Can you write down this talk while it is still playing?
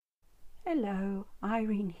Hello,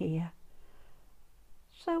 Irene here.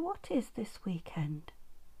 So what is this weekend?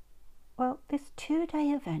 Well, this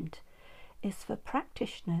 2-day event is for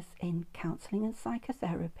practitioners in counselling and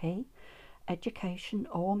psychotherapy, education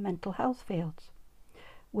or mental health fields.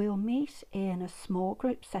 We'll meet in a small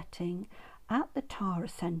group setting at the Tara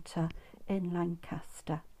Centre in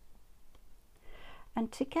Lancaster.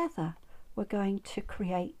 And together we're going to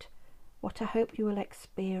create what I hope you will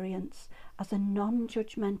experience as a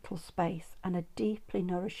non-judgmental space and a deeply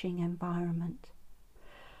nourishing environment.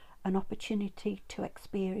 An opportunity to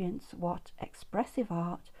experience what expressive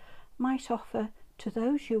art might offer to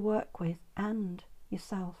those you work with and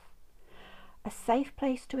yourself. A safe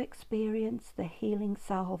place to experience the healing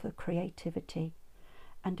salve of creativity,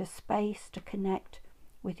 and a space to connect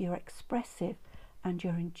with your expressive and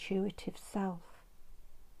your intuitive self.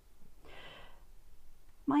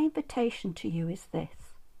 My invitation to you is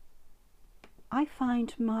this. I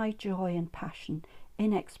find my joy and passion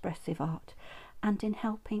in expressive art and in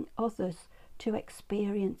helping others to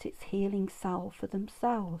experience its healing salve for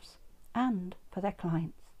themselves and for their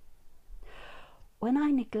clients. When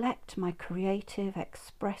I neglect my creative,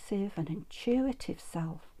 expressive and intuitive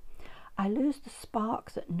self, I lose the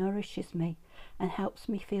spark that nourishes me and helps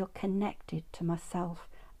me feel connected to myself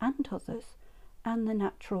and others and the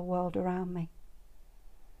natural world around me.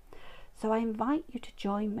 So I invite you to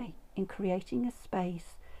join me in creating a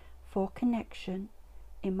space for connection,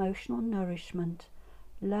 emotional nourishment,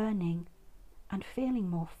 learning and feeling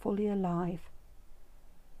more fully alive.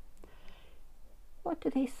 What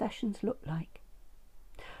do these sessions look like?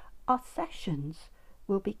 Our sessions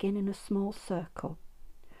will begin in a small circle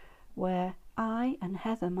where I and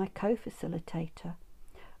Heather, my co-facilitator,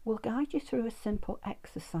 will guide you through a simple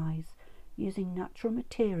exercise using natural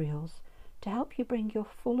materials to help you bring your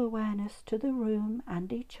full awareness to the room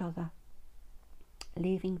and each other,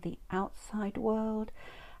 leaving the outside world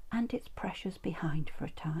and its pressures behind for a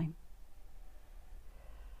time.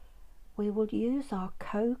 We will use our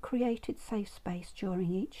co-created safe space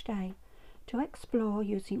during each day to explore,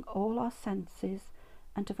 using all our senses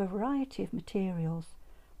and a variety of materials,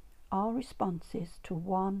 our responses to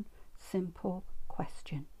one simple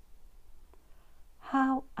question.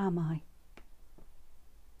 How am I?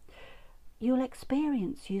 You'll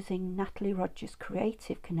experience using Natalie Rogers'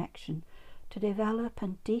 creative connection to develop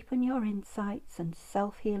and deepen your insights and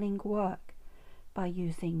self-healing work by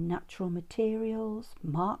using natural materials,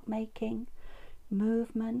 mark making,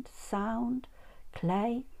 movement, sound,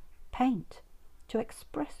 clay, paint to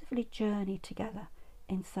expressively journey together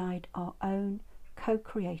inside our own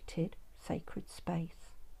co-created sacred space.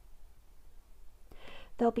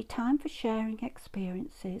 There'll be time for sharing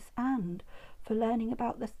experiences and for learning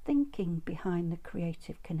about the thinking behind the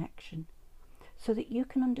creative connection, so that you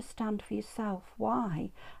can understand for yourself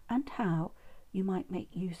why and how you might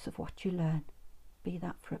make use of what you learn, be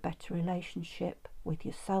that for a better relationship with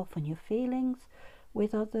yourself and your feelings,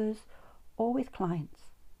 with others, or with clients.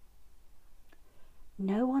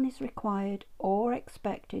 No one is required or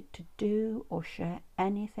expected to do or share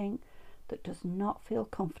anything that does not feel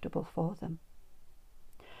comfortable for them.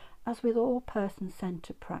 As with all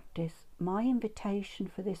person-centered practice, my invitation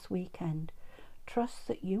for this weekend trusts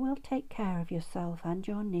that you will take care of yourself and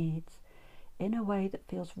your needs in a way that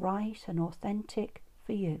feels right and authentic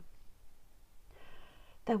for you.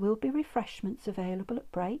 There will be refreshments available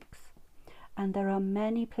at breaks, and there are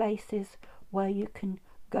many places where you can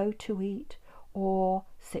go to eat or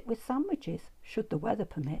sit with sandwiches, should the weather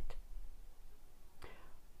permit.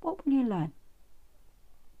 What will you learn?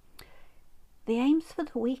 The aims for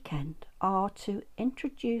the weekend are to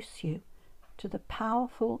introduce you to the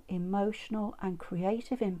powerful emotional and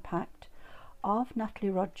creative impact of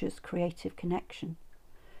Natalie Rogers' creative connection,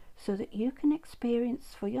 so that you can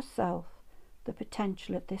experience for yourself the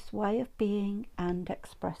potential of this way of being and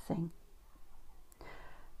expressing.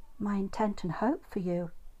 My intent and hope for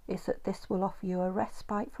you is that this will offer you a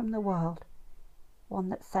respite from the world, one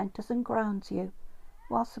that centres and grounds you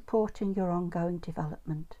while supporting your ongoing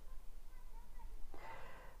development.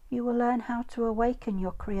 You will learn how to awaken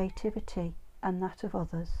your creativity and that of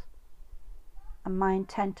others. And my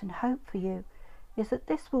intent and hope for you is that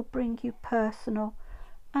this will bring you personal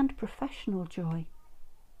and professional joy.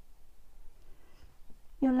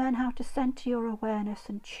 You'll learn how to centre your awareness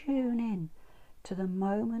and tune in to the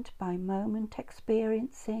moment-by-moment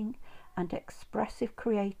experiencing and expressive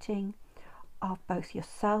creating of both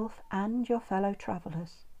yourself and your fellow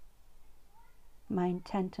travellers. My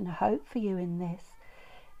intent and hope for you in this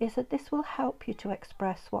is that this will help you to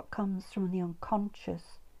express what comes from the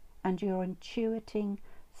unconscious and your intuiting,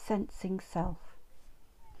 sensing self.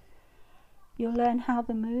 You'll learn how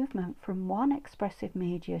the movement from one expressive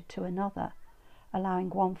media to another, allowing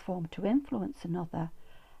one form to influence another,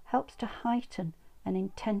 helps to heighten and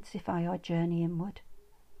intensify our journey inward.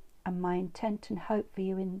 And my intent and hope for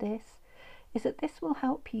you in this is that this will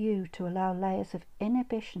help you to allow layers of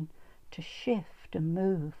inhibition to shift and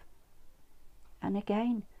move. And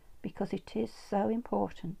again, because it is so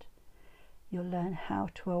important, you'll learn how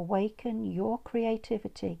to awaken your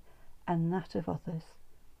creativity and that of others.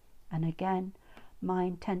 And again, my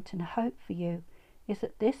intent and hope for you is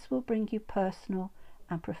that this will bring you personal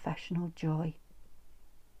and professional joy.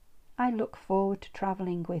 I look forward to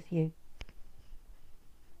travelling with you